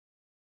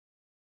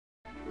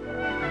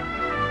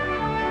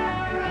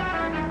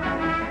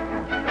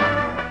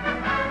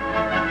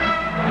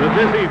The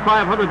dizzy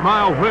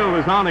 500-mile whirl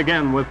is on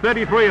again, with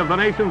 33 of the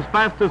nation's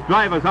fastest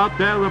drivers out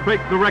there to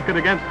break the record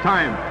against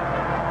time.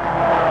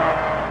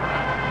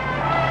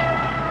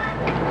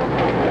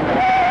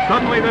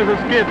 Suddenly there's a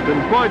skid,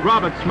 and Floyd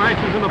Roberts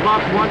smashes into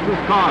Bob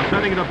Swanson's car,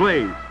 setting it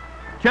ablaze.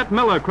 Chet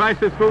Miller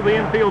crashes through the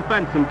infield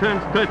fence and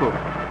turns turtle.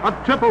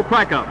 A triple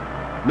crack-up.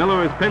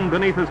 Miller is pinned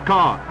beneath his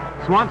car.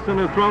 Swanson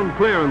is thrown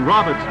clear, and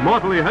Roberts,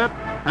 mortally hurt,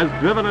 has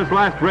driven his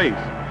last race.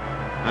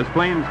 As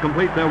flames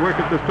complete their work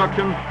of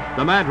destruction,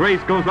 the mad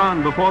race goes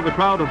on before the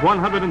crowd of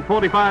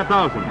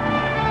 145,000.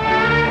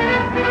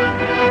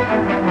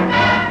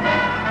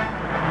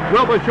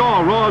 Wilbur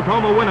Shaw roars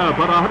home a winner,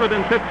 but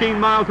 115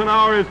 miles an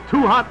hour is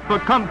too hot for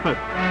comfort.